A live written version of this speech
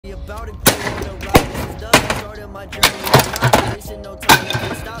Oh,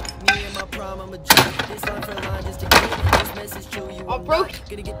 broke.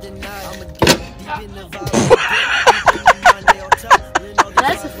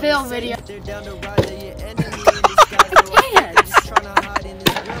 That's a fail video.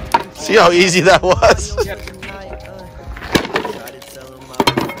 See how easy that was?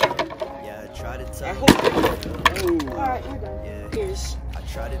 Alright, you're done. Cheers.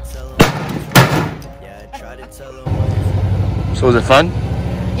 So was it fun?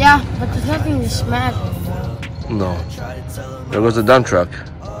 Yeah, but there's nothing to smash anymore. No. There goes the dump truck.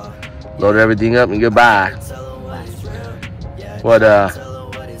 Load everything up and goodbye. What,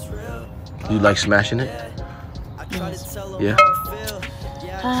 you like smashing it? Yeah?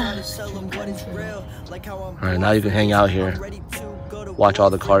 Alright, now you can hang out here. Watch all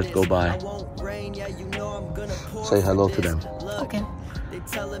the cars go by. Say hello to them. Okay.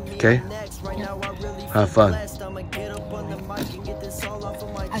 Okay? Have fun. I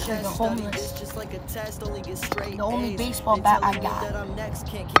should go homeless. The only baseball bat I got.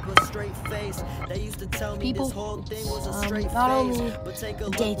 People, not only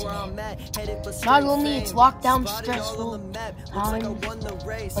the day today, not only it's lockdown stressful time,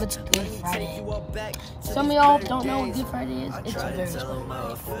 but it's Good Friday. Some of y'all don't know what Good Friday is. It's very special.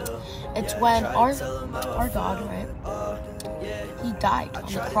 It's when our God, right? He died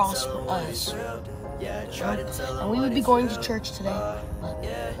on the cross for us. And we would be going to church today, but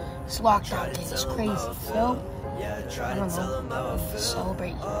this lockdown thing is crazy. So, I don't know, we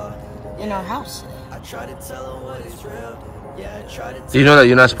celebrate in our house today. Do you know that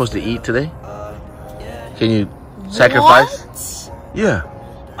you're not supposed to eat today? Can you sacrifice? What? Yeah.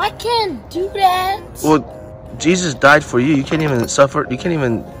 I can't do that. Well, Jesus died for you. You can't even suffer. You can't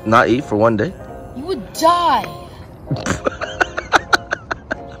even not eat for one day. You would die.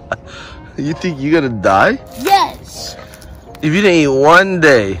 You think you're gonna die? Yes. If you didn't eat one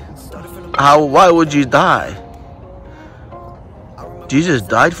day, why would you die? Jesus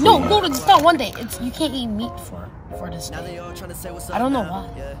died for you. No, it's not one day. It's you can't eat meat for this day. I don't know why.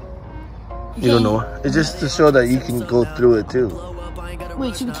 You don't know why? It's just to show that you can go through it too.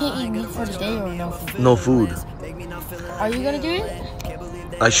 Wait, so we can't eat meat for the day or no food? No food. Are you gonna do it?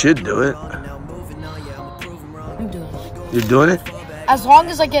 I should do it. I'm doing it. You're doing it? As long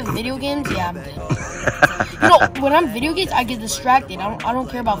as I get video games, yeah, I'm good. You know, when I'm video games, I get distracted. I don't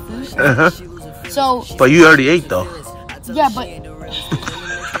care about food. So. But you already ate though. Yeah, but.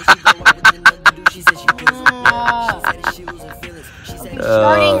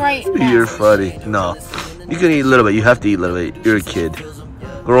 Starting right now. You're funny. No, you can eat a little bit. You have to eat a little bit. You're a kid,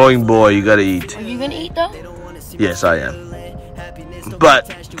 growing boy. You gotta eat. Are you gonna eat though? Yes, I am. But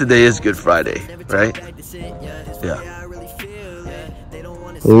today is Good Friday, right? Yeah.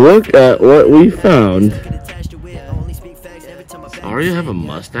 Look at what we found. Arya have a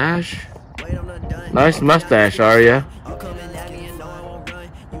mustache? Nice mustache, Arya.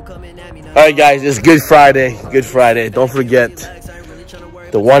 Alright guys, it's Good Friday. Good Friday. Don't forget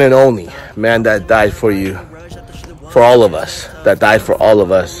the one and only man that died for you. For all of us. That died for all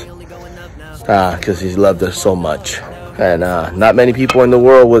of us. Because he loved us so much. And not many people in the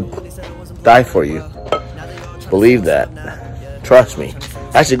world would die for you. Believe that. Trust me.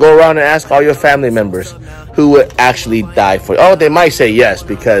 Actually, go around and ask all your family members who would actually die for you. Oh, they might say yes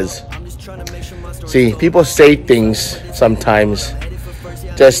because, see, people say things sometimes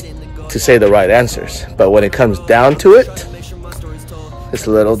just to say the right answers. But when it comes down to it, it's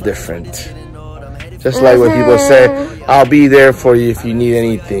a little different. Just like when people say, I'll be there for you if you need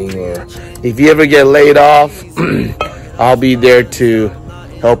anything. Or if you ever get laid off, I'll be there to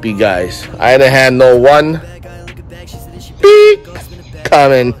help you guys. I ain't had no one beep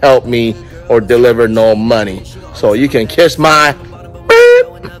come and help me or deliver no money. So you can kiss my beep.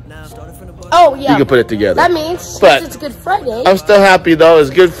 Oh yeah. You can put it together. That means but it's Good Friday. I'm still happy though. It's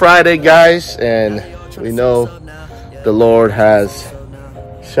Good Friday, guys, and we know the Lord has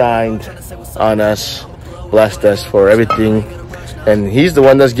shined on us, blessed us for everything, and He's the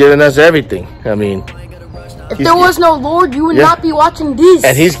one that's given us everything. I mean, if there was no Lord, you would not be watching this.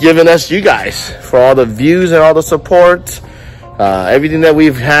 And He's given us you guys for all the views and all the support. Everything that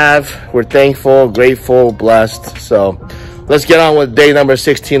we've we're thankful, grateful, blessed. So let's get on with day number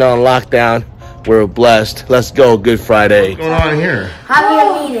 16 on lockdown. We're blessed. Let's go. Good Friday. What's going on here? Having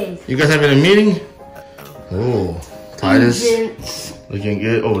a meeting. You guys having a meeting? Oh, Titus. Looking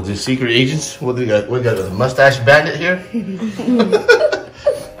good. Oh, the secret agents. What do we got? We got a mustache bandit here.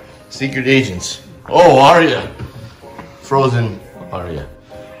 Secret agents. Oh, Arya. Frozen Arya.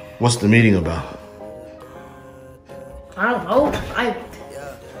 What's the meeting about? I don't know.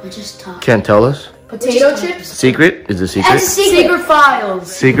 We just talked. Can't tell us? Potato chips? Secret? Is it secret? That's a secret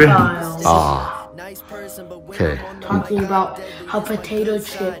files. Secret? Files. Ah. Okay. Talking about how potato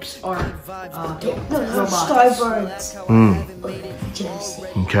chips are robots. Skybirds.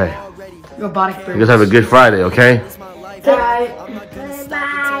 Okay. Robotic You birds. guys have a good Friday, okay? Bye.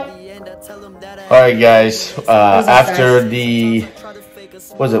 Alright guys, after the,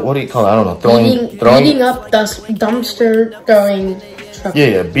 what do you call it? I don't know, Beating up dumpster throwing truck.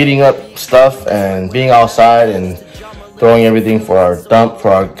 Yeah, beating up stuff and being outside and throwing everything for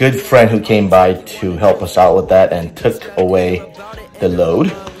our good friend who came by to help us out with that and took away the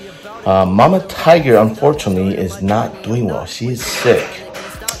load. Mama Tiger, unfortunately, is not doing well. She is sick.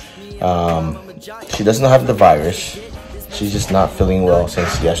 She doesn't have the virus. She's just not feeling well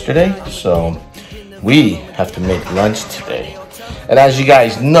since yesterday. So we have to make lunch today. And as you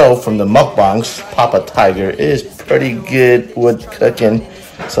guys know from the mukbangs, Papa Tiger is pretty good with cooking.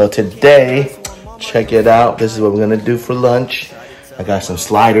 So today, check it out. This is what we're gonna do for lunch. I got some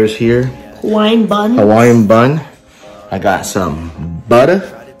sliders here. Hawaiian bun. Hawaiian bun. I got some butter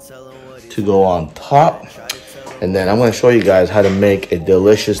to go on top. And then I'm gonna show you guys how to make a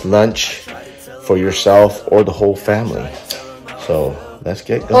delicious lunch for yourself or the whole family. So let's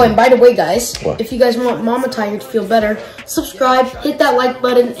get going. Oh, and by the way, guys, What? if you guys want Mama Tiger to feel better, subscribe, hit that like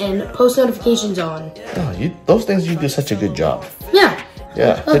button, and post notifications on. Oh, those things, you do such a good job. Yeah.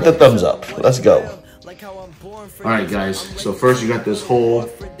 Yeah, hit the thumbs up. Let's go. All right, guys. So first, you got this whole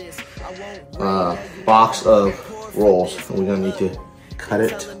box of rolls. We're gonna need to cut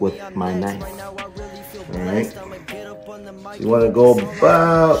it with my knife. All right. You want to go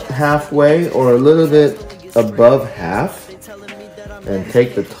about halfway or a little bit above half, and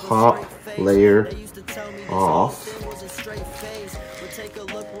take the top layer off.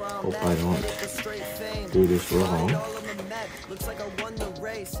 Hope I don't do this wrong.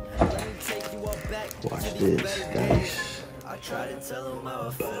 Watch this, guys.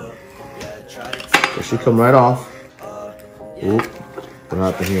 It should come right off. Oop, what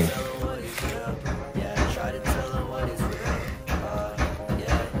happened here?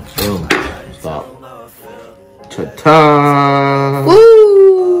 Boom, stop. Ta-ta!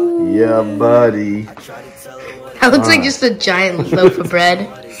 Woo! Yeah, buddy. That looks like just a giant loaf of bread.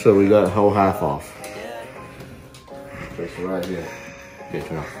 So we got a whole half off. Place it right here. Okay,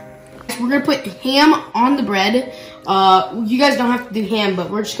 turn off. We're gonna put ham on the bread. You guys don't have to do ham,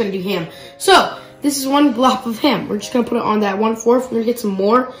 but we're just gonna do ham. So this is one block of ham. We're just gonna put it on that 1/4. We're gonna get some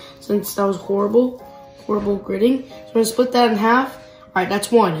more since that was horrible gritting. So we're gonna split that in half. All right,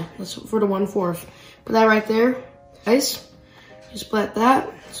 that's one. That's for the 1/4. Put that right there, guys. You splat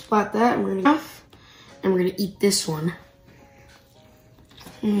that, and we're gonna eat this one.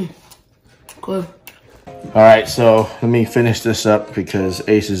 Good. All right, so let me finish this up because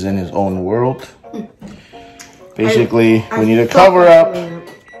Ace is in his own world. Basically, we need to cover up.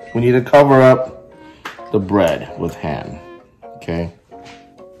 We need to cover up the bread with ham. Okay.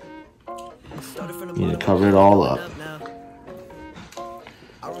 You need to cover it all up.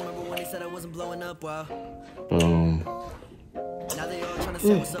 Boom.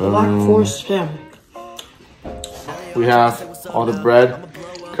 Black Forest ham. We have all the bread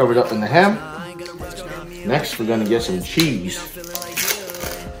covered up in the ham. Next, we're gonna get some cheese,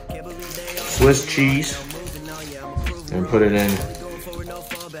 Swiss cheese, and put it in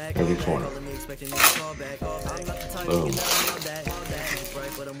every corner. Boom.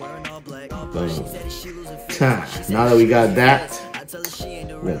 Boom. Now that we got that,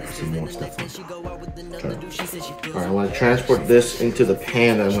 we're gonna put some more stuff on. All right, I want to transport this into the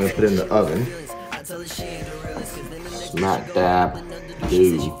pan that I'm going to put in the oven. Smack dab,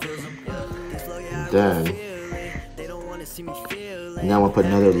 do. Then, now I'm going to put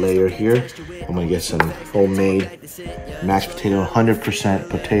another layer here. I'm going to get some homemade mashed potato, 100%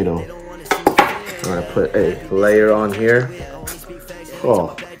 potato. I'm going to put a layer on here.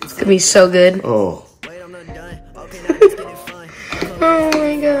 Oh. It's gonna be so good. Oh. Oh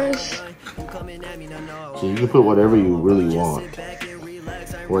my gosh. So you can put whatever you really want.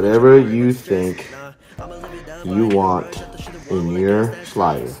 Whatever you think you want in your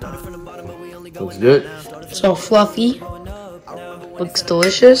slider. Looks good? So fluffy. Looks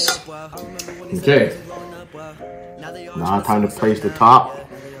delicious. Okay. Now time to place the top.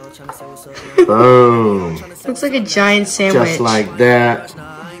 Boom. Looks like a giant sandwich. Just like that.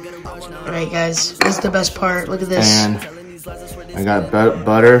 Alright guys, this is the best part. Look at this. And I got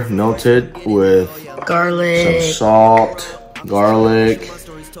butter melted with Garlic. some salt, garlic,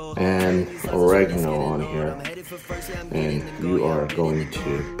 and oregano on here. And you are going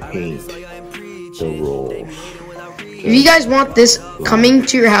to paint the rolls. If you guys want this coming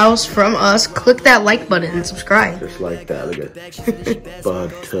to your house from us, click that like button and subscribe. Just like that. Look at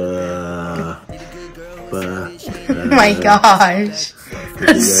butter. Oh my gosh.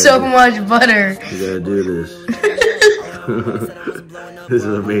 That's so much butter. You gotta do this. This is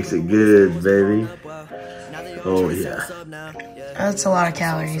what makes it good, baby. Oh, yeah. That's a lot of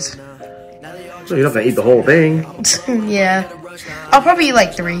calories. So you don't have to eat the whole thing. Yeah. I'll probably eat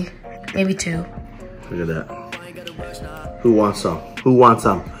like 3, maybe 2. Look at that. Who wants some? Who wants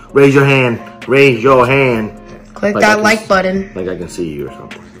some? Raise your hand. Raise your hand. Click that like button. Like I can see you or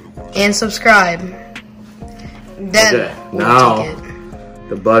something. And subscribe. Then okay. we'll Now take it.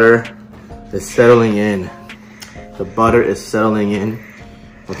 the butter is settling in. The butter is settling in.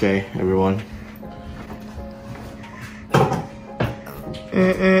 Okay, everyone.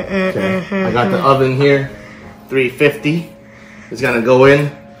 Okay. I got the oven here, 350. It's gonna go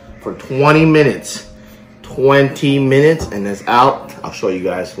in for 20 minutes. 20 minutes and it's out. I'll show you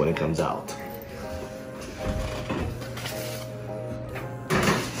guys when it comes out.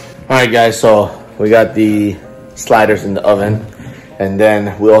 Alright guys, so we got the sliders in the oven. And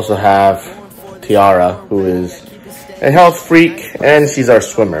then we also have Tiara, who is a health freak and she's our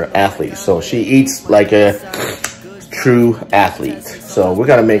swimmer, athlete. So she eats like a true athlete. So we're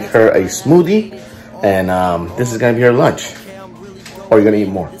gonna make her a smoothie and this is gonna be her lunch. Or you're gonna eat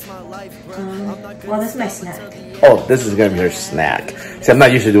more? Well, this is my snack. Oh, this is gonna be her snack. See, I'm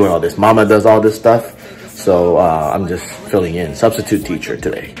not used to doing all this. Mama does all this stuff. So I'm just filling in, substitute teacher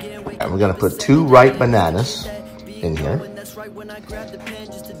today. And we're gonna put 2 ripe bananas in here.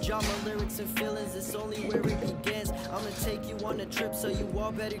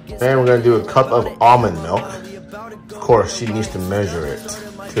 And we're gonna do a cup of almond milk. Of course, she needs to measure it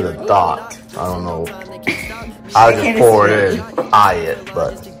to the dot. I don't know. I'll just pour it in, eye it,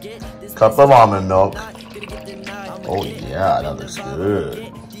 but cup of almond milk. Oh yeah, that looks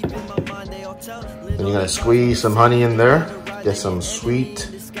good. Then you're gonna squeeze some honey in there. Get some sweet,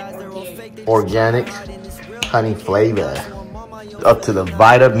 organic honey flavor. Up to the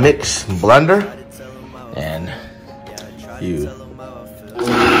Vitamix blender. And you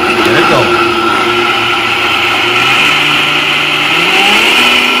let it go.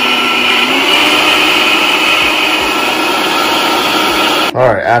 All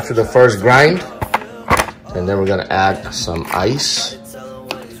right, after the first grind, and then we're gonna add some ice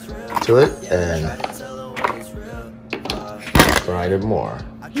to it and grind it more.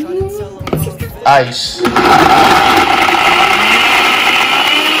 Ice.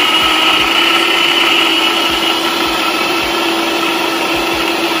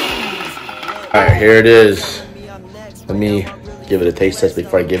 All right, here it is. Let me give it a taste test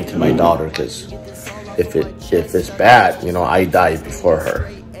before I give it to my daughter, because if it's bad, you know, I die before her.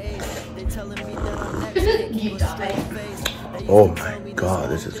 You die. Oh my God,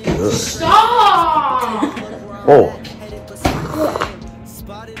 this is good. Stop! Oh.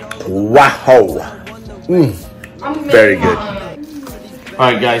 Wow. Very good.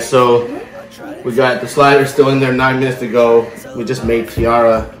 All right, guys, so we got the slider still in there, 9 minutes to go. We just made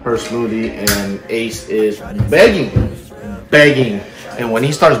Tiara her smoothie and Ace is begging. And when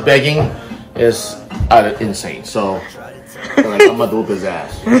he starts begging, it's insane. So like, I'm gonna whoop his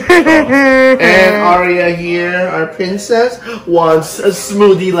ass. And Aria here, our princess, wants a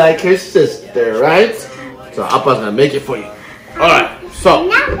smoothie like her sister, right? So Appa's gonna make it for you. Alright, so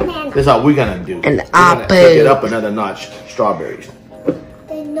this is how we're gonna do. An apple. Take it up another notch. Strawberries.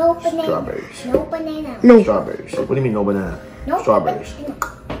 There's no banana. Strawberries. No banana. No. Strawberries. What do you mean no banana? No. Strawberries.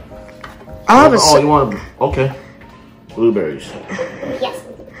 I'll have a Oh, you want okay. Blueberries. Yes.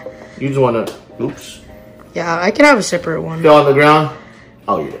 You just wanna oops. Yeah, I can have a separate one. Fell on the ground.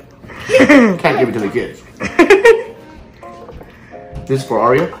 Oh yeah. Can't give it to the kids. This is for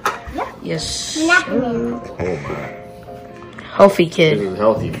Aria? Yes. Not banana. Oh my. Healthy This kid. is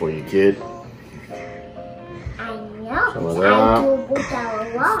healthy for you, kid. I know. Some of I that. do work out a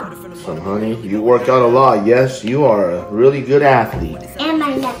lot. Some honey. You work out a lot. Yes, you are a really good athlete. And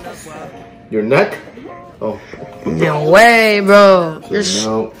my necklace. Your neck? Oh. No way, bro. You're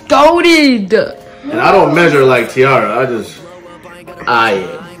No. goated. And I don't measure like Tiara. I just eye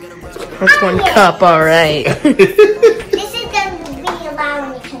it. That's 1 cup, all right. This is going to be allowed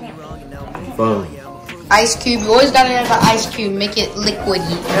when you turn it. Boom. Ice cube. You always gotta have an ice cube. Make it liquidy,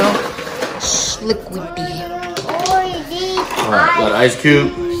 you know? Liquidy. Alright, got an ice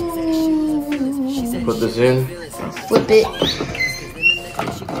cube. Put this in. Flip it.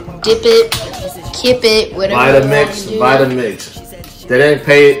 Dip it. Kip it. Whatever. Vitamix. Vitamix.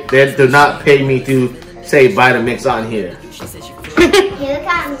 They do not pay me to say Vitamix on here. Here it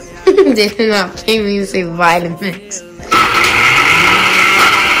comes. They did not pay me to say Vitamix.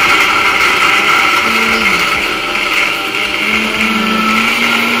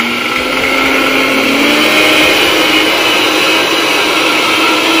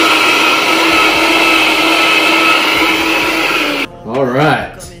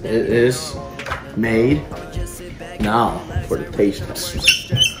 It is made now for the taste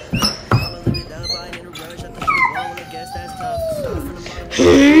test.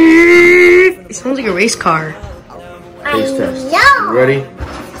 It sounds like a race car. Taste test. Yeah. You ready?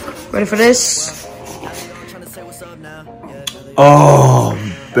 Ready for this? Oh,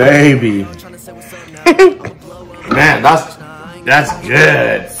 baby. Man, that's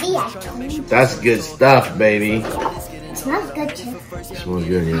good. See, I told you. That's good stuff, baby. It smells good too. Smells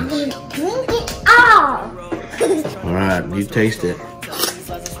good, yeah. Drink it all. All right, you taste it.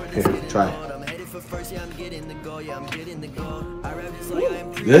 Here, try it.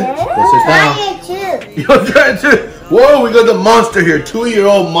 Good? Go sit down. Try it too. You'll try it too. Whoa, we got the monster here.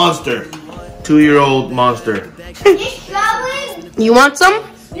 2-year-old monster. 2-year-old monster. This strawberry You want some?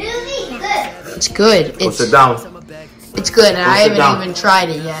 really good. It's good. Go sit down. It's good, and I sit haven't down. even tried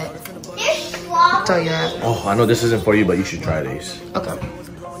it yet. This I'll tell strawberry. you that. Oh, I know this isn't for you, but you should try these. Okay.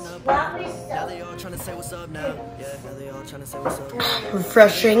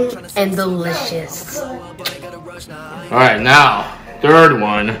 Refreshing and delicious. All right, now, third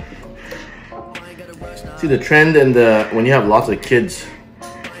one. See the trend in when you have lots of kids,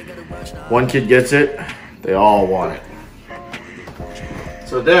 one kid gets it, they all want it.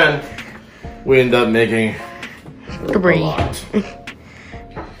 So then, we end up making a Three. lot.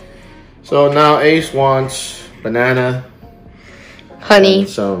 So now Ace wants banana, Honey, and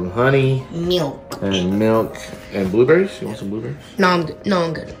some honey, milk. and milk, and blueberries. You want some blueberries? No, I'm good. No,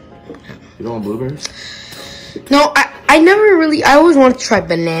 I'm good. You don't want blueberries? No, I never really. I always want to try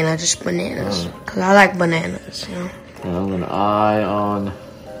banana, just bananas, cause I like bananas. You know. And I'm gonna eye on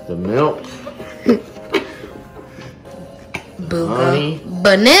the milk. Booga. Honey.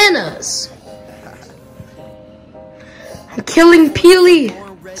 Bananas. I'm killing Peely.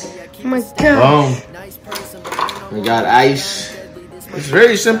 Oh my god. Boom. We got ice. It's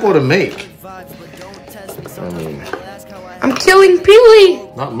very simple to make. I mean, I'm killing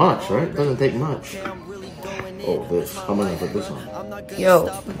Peely. not much, right? It doesn't take much. Oh, this. How am I gonna put this on? Yo.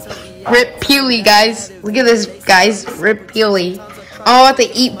 Rip Peely, guys. Look at this, guys. Rip Peely. I'm about to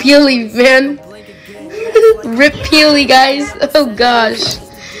eat Peely, man. Rip Peely, guys. Oh gosh.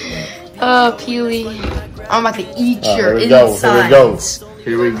 Oh, Peely. I'm about to eat your Here we go. insides.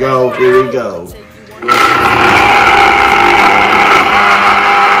 Here we go. Here we go.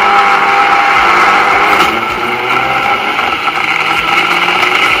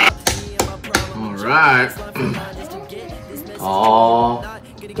 All right. All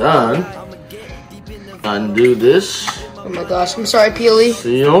done. Undo this. Oh my gosh. I'm sorry, Peely.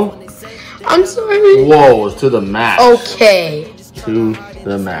 Seal. I'm sorry. Whoa, it's to the max. Okay. To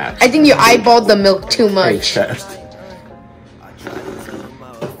the max. I think you eyeballed the milk too Hey, much. chest.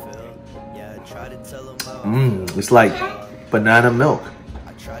 It's like banana milk.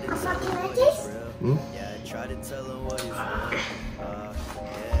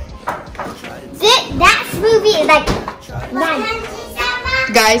 That smoothie is like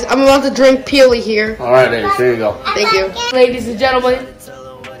nice. Guys, I'm about to drink Peely here. All right, Ace, here you go. Thank you. Ladies and gentlemen.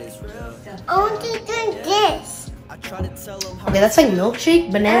 Only drink this. Okay, that's like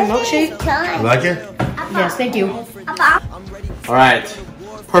milkshake, banana milkshake. You Time. like it? Yes, thank you. All right,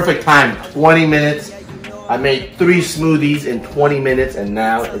 perfect time, 20 minutes. I made 3 smoothies in 20 minutes, and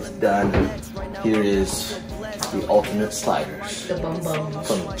now it's done. Here is the ultimate sliders The bum bum.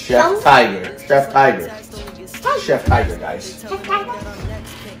 from Chef Tiger. Chef Tiger. Chef Tiger, guys.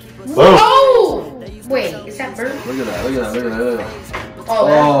 Boom. Oh! Wait, is that bird? Look at that, look at that, look at that, look at that.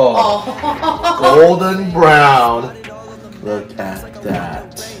 Oh, Oh. Golden brown. Look at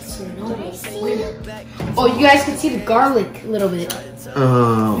that. Oh, you guys can see the garlic a little bit.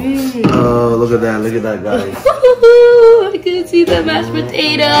 Oh, oh, look at that, guys. I can see the mashed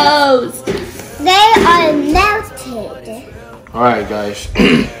potatoes. They are melted. All right, guys.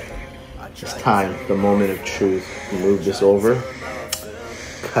 It's time, the moment of truth. Move this over,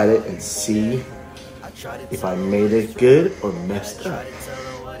 cut it, and see if I made it good or messed up.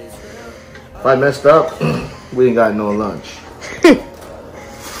 If I messed up, we ain't got no lunch.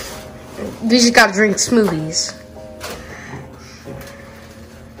 We just gotta drink smoothies.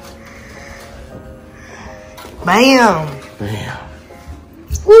 Bam! Damn.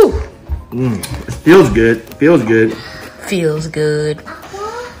 Woo! It feels good. Feels good. Feels good.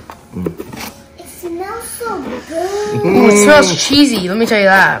 It smells so good. Ooh, it smells cheesy. Let me tell you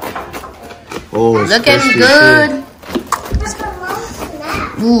that. Oh, it's Looking crispy good.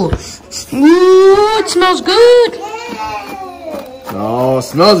 Ooh. Ooh, it smells good. too. Oh, it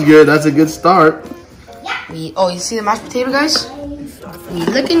smells good. That's a good start. Oh, you see the mashed potato, guys? We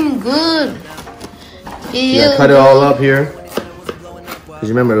looking good. Yeah, cut it all up here. Because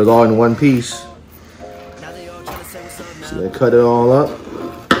remember, it was all in one piece. So they cut it all up.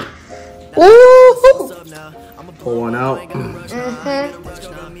 Ooh! Pull one out.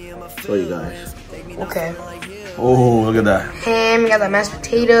 Show you guys. Okay. Oh, look at that. Ham, we got that mashed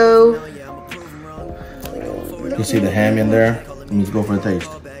potato. You see the ham in there? Let's go for a taste.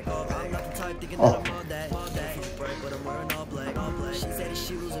 Oh.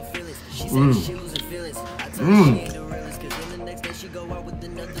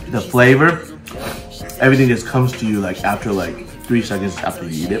 The flavor, everything just comes to you like after like 3 seconds after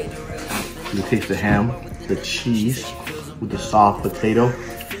you eat it. You taste the ham, the cheese with the soft potato,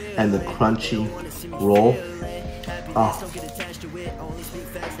 and the crunchy roll. Oh.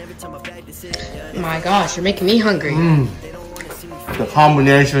 My gosh, you're making me hungry. The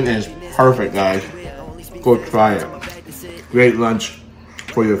combination is perfect, guys. Go try it. Great lunch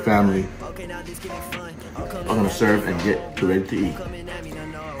for your family. I'm gonna serve and get ready to eat.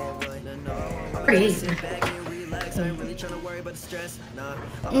 Pretty easy.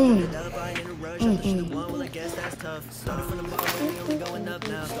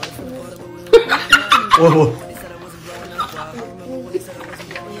 Whoa.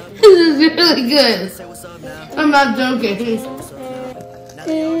 This is really good. I'm not joking.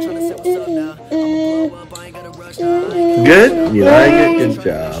 Good? You like it? Good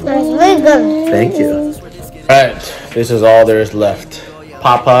job. Really good. Thank you. Alright, this is all there is left.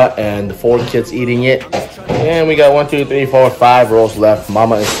 Papa and the 4 kids eating it. And we got 1, 2, 3, 4, 5 rolls left.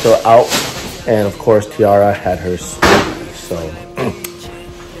 Mama is still out. And of course, Tiara had her smoothie. So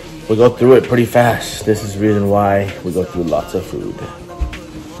we go through it pretty fast. This is the reason why we go through lots of food.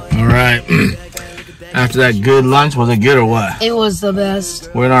 Alright. After that good lunch, was it good or what? It was the best.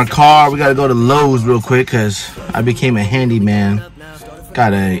 We're in our car. We gotta go to Lowe's real quick because I became a handyman.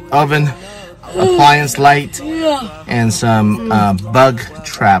 Got a oven, appliance light, and some bug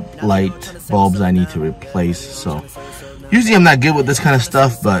trap light bulbs I need to replace. So usually I'm not good with this kind of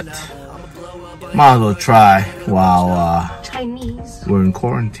stuff, but might as well try while we're in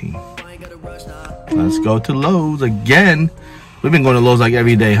quarantine. Let's go to Lowe's again. We've been going to Lowe's like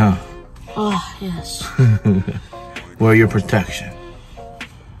every day, huh? Oh, yes. Wear your protection.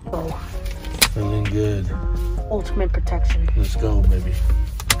 Feeling good. Ultimate protection. Let's go, baby.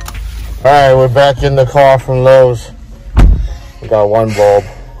 Alright, we're back in the car from Lowe's. We got 1 bulb.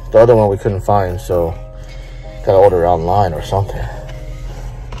 The other one we couldn't find, so gotta order it online or something.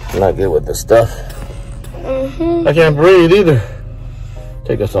 I'm not good with this stuff. I can't breathe either.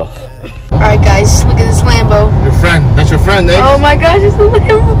 Take us off. Alright guys, look at this Lambo. Your friend. That's your friend, eh? Oh my gosh, it's a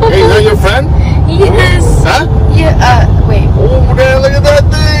Lambo. Hey, is that your friend? Yes. Huh? Yeah, wait. Oh, damn, look at that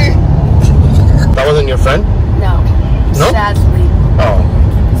thing. That wasn't your friend? No. No? Sadly. Oh.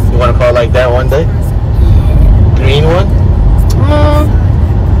 You want to call it like that one day? Green one?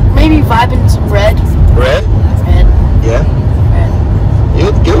 Maybe vibing some red. Red? Red. Yeah. Red.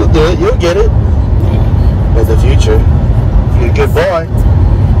 You'll do it. You'll get it. In the future. You're a good boy.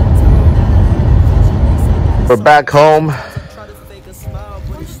 We're back home.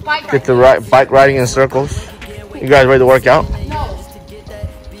 Get to bike riding in circles. You guys ready to work out? No.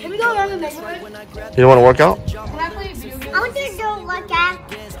 Can we go around the neighborhood? You don't want to work out? Can I play a video game? I want you to do work out.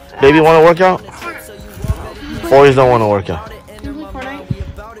 Baby want to work out? Boys don't want to work out. Can we play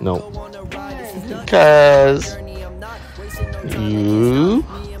Fortnite? No. Because you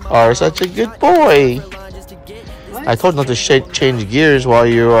are such a good boy. What? I told you not to change gears while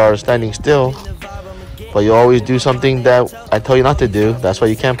you are standing still. But you always do something that I tell you not to do. That's why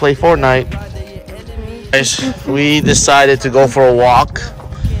you can't play Fortnite. Guys, we decided to go for a walk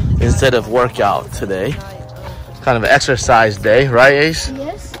instead of workout today. Kind of an exercise day, right, Ace?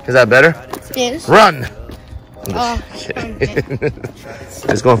 Yes. Is that better? Yes. Run! Okay.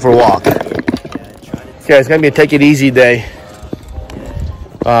 Let's go for a walk. Okay, it's gonna be a take it easy day.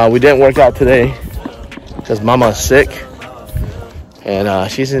 We didn't work out today because Mama's sick and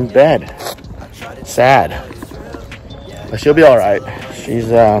she's in bed. Sad, but she'll be all right. She's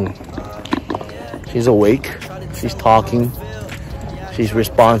awake. She's talking. She's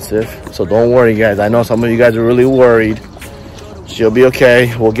responsive. So don't worry, guys. I know some of you guys are really worried. She'll be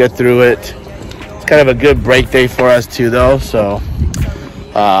okay. We'll get through it. It's kind of a good break day for us too, though. So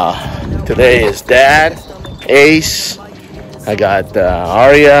today is Dad, Ace. I got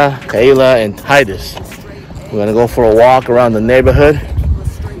Aria, Kayla, and Titus. We're gonna go for a walk around the neighborhood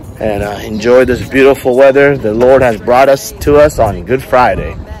and enjoy this beautiful weather the Lord has brought to us on Good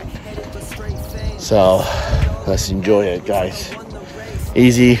Friday. So let's enjoy it, guys.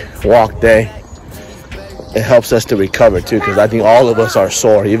 Easy walk day. It helps us to recover too, because I think all of us are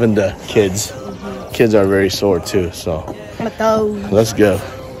sore, even the kids. Kids are very sore too. So Let's go.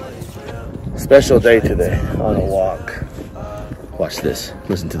 Special day today on a walk. Watch this.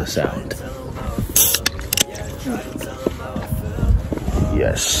 Listen to the sound.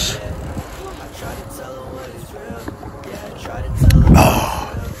 Yes.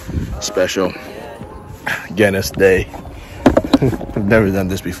 Oh, special Guinness Day. I've never done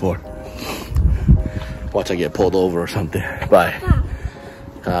this before. Watch I get pulled over or something by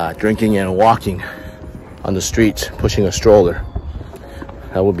drinking and walking on the streets, pushing a stroller.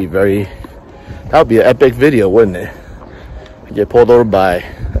 That would be an epic video, wouldn't it? I get pulled over by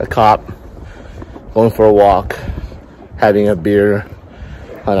a cop, going for a walk, having a beer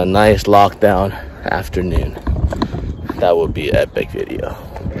on a nice lockdown afternoon. That would be an epic video.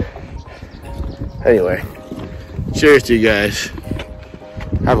 Anyway, cheers to you guys.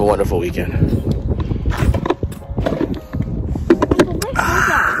 Have a wonderful weekend.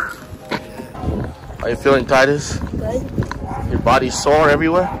 Are you feeling Titus? Good. Your body's sore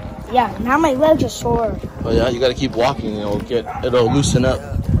everywhere? Yeah, now my legs are sore. Oh yeah, you gotta keep walking. It'll loosen up.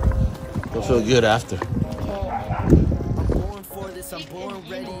 You'll feel good after. I'm born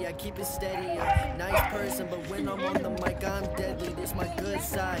ready, I keep it steady. Nice person, but when I'm on the mic, I'm deadly. This my good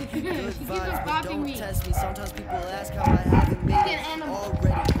side, good vibes, but don't test me. Sometimes people ask how I haven't made it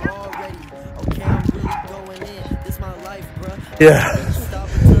already. Okay, I'm really going in. This my life, bro. Yeah.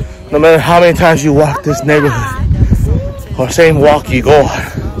 No matter how many times you walk this neighborhood, or same walk you go,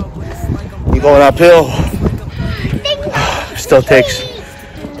 you're going uphill, still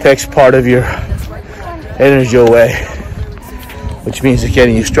takes part of your energy away, which means it's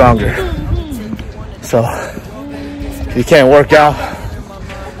getting you stronger. So if you can't work out,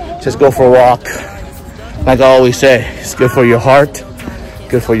 just go for a walk. Like I always say, it's good for your heart,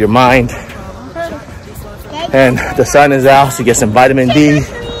 good for your mind. And the sun is out, so you get some vitamin D.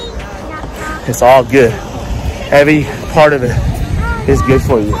 It's all good. Every part of it is good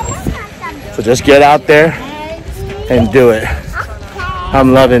for you. So just get out there and do it.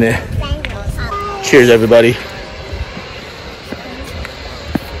 I'm loving it. Cheers, everybody.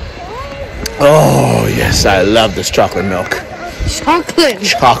 Oh, yes, I love this chocolate milk.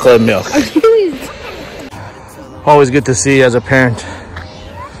 Chocolate milk. Always good to see as a parent.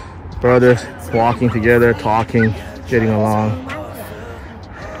 Brothers walking together, talking, getting along.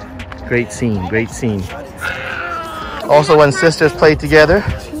 Great scene, great scene. Also, when sisters play together,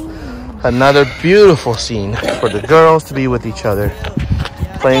 another beautiful scene for the girls to be with each other,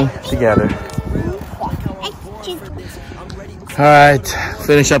 playing together. All right,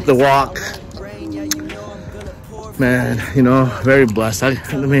 finish up the walk. Man, you know, very blessed. I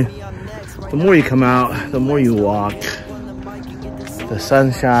mean, the more you come out, the more you walk. The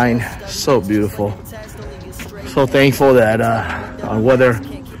sunshine, so beautiful. So thankful that our weather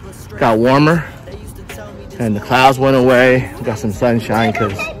got warmer and the clouds went away. We got some sunshine,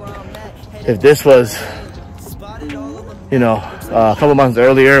 because if this was, you know, a couple months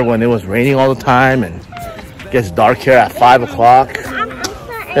earlier when it was raining all the time and it gets dark here at 5 o'clock,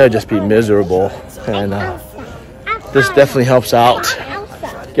 it would just be miserable. And this definitely helps out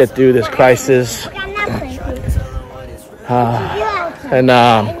get through this crisis.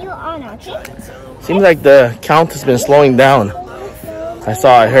 Seems like the count has been slowing down.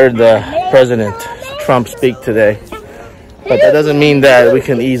 I heard the President Trump speak today, but that doesn't mean that we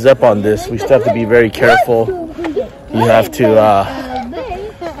can ease up on this. We still have to be very careful. You have to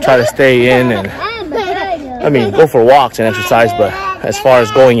try to stay in and, I mean, go for walks and exercise, but as far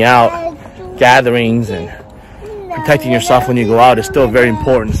as going out, gatherings and protecting yourself when you go out is still very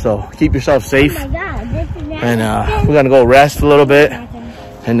important. So keep yourself safe, and we're gonna go rest a little bit,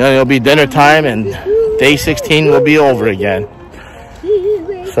 and then it'll be dinner time and day 16 will be over again.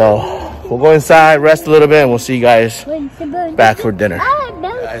 So we'll go inside, rest a little bit, and we'll see you guys back for dinner.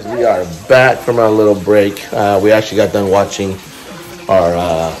 Guys, we are back from our little break. We actually got done watching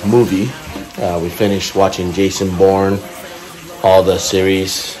our movie. We finished watching Jason Bourne, all the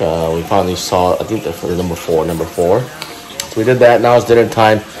series. We finally saw, I think that's number four. So we did that. Now it's dinner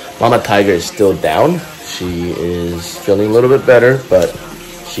time. Mama Tiger is still down. She is feeling a little bit better, but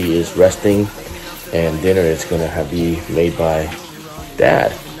she is resting, and dinner is gonna be made by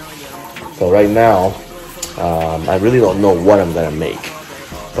Dad. So right now, I really don't know what I'm gonna make,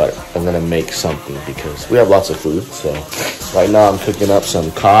 but I'm gonna make something because we have lots of food. So right now I'm cooking up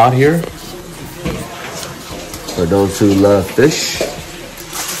some cod here. For those who love fish,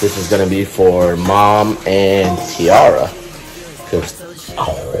 this is gonna be for Mom and Tiara, because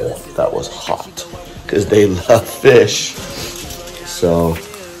that was hot, because they love fish. So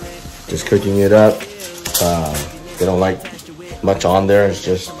just cooking it up. They don't like much on there. It's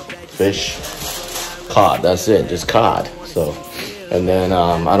just fish, cod. That's it, just cod. So, and then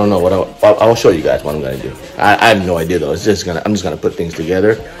I don't know what I'll show you guys what I'm gonna do. I have no idea though. I'm just gonna put things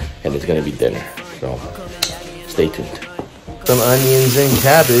together, and it's gonna be dinner. So, stay tuned. Some onions and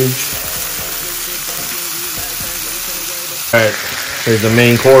cabbage. All right, here's the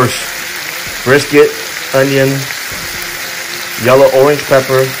main course: brisket, onion, yellow orange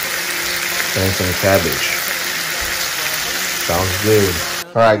pepper, and some cabbage. Sounds good.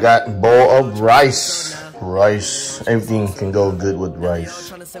 All right, got a bowl of rice. Rice, everything can go good with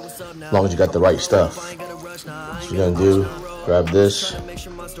rice, as long as you got the right stuff. What you're gonna do, grab this,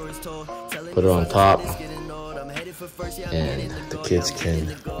 put it on top, and the kids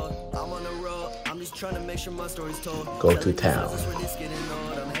can go to town.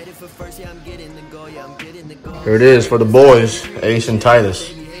 Here it is for the boys, Ace and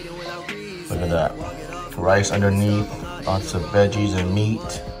Titus. Look at that. Rice underneath, lots of veggies and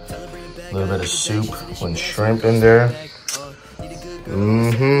meat. A little bit of soup with shrimp in there.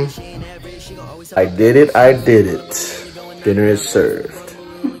 I did it. Dinner is served.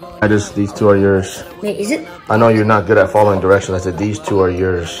 These two are yours. Wait, is it? I know you're not good at following directions. I said these two are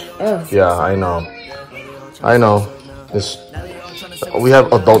yours. Oh. Yeah, I know. We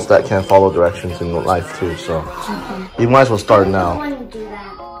have adults that can't follow directions in life too, so you might as well start now.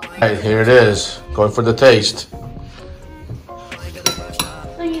 Alright, here it is. Going for the taste.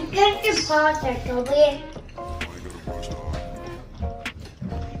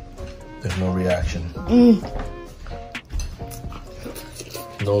 There's no reaction.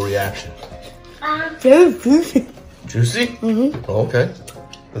 No reaction. Very juicy. Juicy? Oh, okay.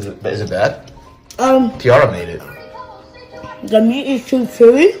 Is it bad? Tiara made it. The meat is too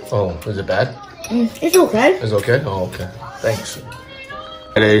chewy. Oh, is it bad? It's okay. It's okay? Oh, okay. Thanks.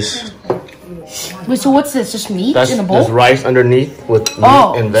 It is. Wait, so what's this? Just meat in a bowl? There's rice underneath with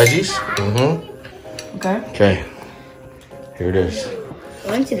meat and veggies. Okay. Okay. Here it is.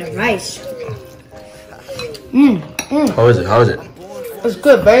 I went to the rice. How is it? It's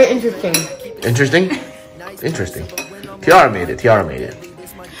good. Very interesting. Interesting? Interesting. Tiara made it.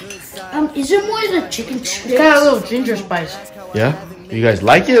 Is it more the chicken? It's got a little ginger spice. Yeah? You guys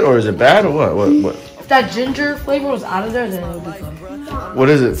like it, or is it bad, or what? What? If that ginger flavor was out of there, then it would be fun. What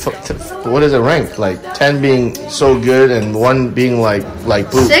is it? What is it ranked? Like 10 being so good and 1 being like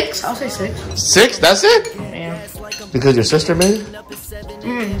poop. 6? I'll say 6. 6? That's it? Yeah. Because your sister made it?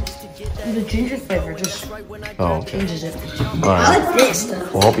 The ginger flavor just changes it. All right. I like this though.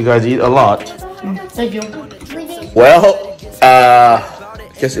 Well, hope you guys eat a lot. Thank you. Well, I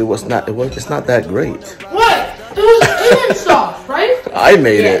guess it's not that great. What? It was chicken sauce, right? I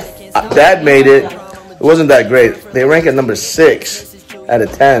made it. Dad made it. It wasn't that great. They rank at number 6 out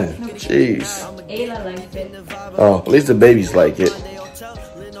of 10. Jeez. Ayla liked it. Oh, at least the babies like it.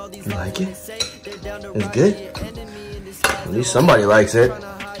 You like it? It's good? At least somebody likes it.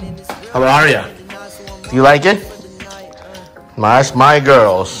 How about Arya? Do you like it? That's my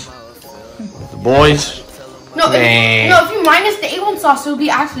girls. The boys. No, if you minus the A1 sauce, it would be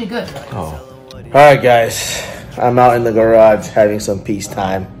actually good. Oh. Alright guys. I'm out in the garage having some peace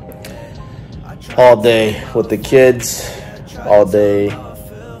time. All day with the kids. All day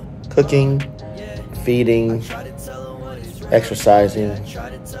cooking, feeding, exercising,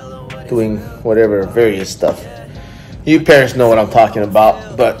 doing whatever, various stuff. You parents know what I'm talking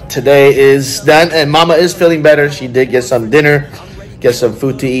about. But today is done and Mama is feeling better. She did get some dinner, get some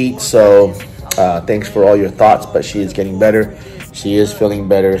food to eat. So thanks for all your thoughts, but she is getting better. She is feeling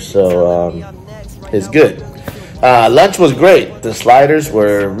better, so it's good. Lunch was great. The sliders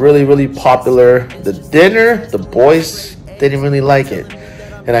were really, really popular. The dinner, the boys didn't really like it.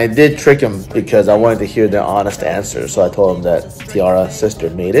 And I did trick them because I wanted to hear their honest answer. So I told them that Tiara's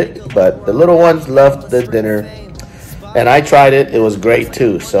sister made it, but the little ones loved the dinner. And I tried it. It was great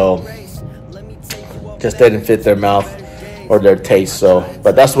too. So just didn't fit their mouth or their taste. So,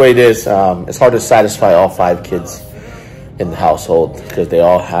 but that's the way it is. It's hard to satisfy all 5 kids in the household because they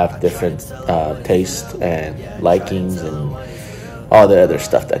all have different tastes and likings and all the other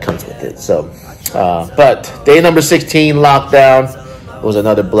stuff that comes with it. So, but day number 16 lockdown was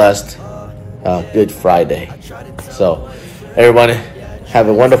another blessed Good Friday. So, everyone have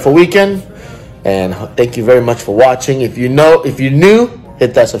a wonderful weekend. And thank you very much for watching. If you're new,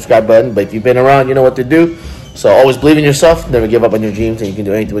 hit that subscribe button. But if you've been around, you know what to do. So always believe in yourself. Never give up on your dreams. And you can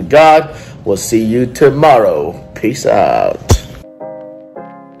do anything with God. We'll see you tomorrow. Peace out.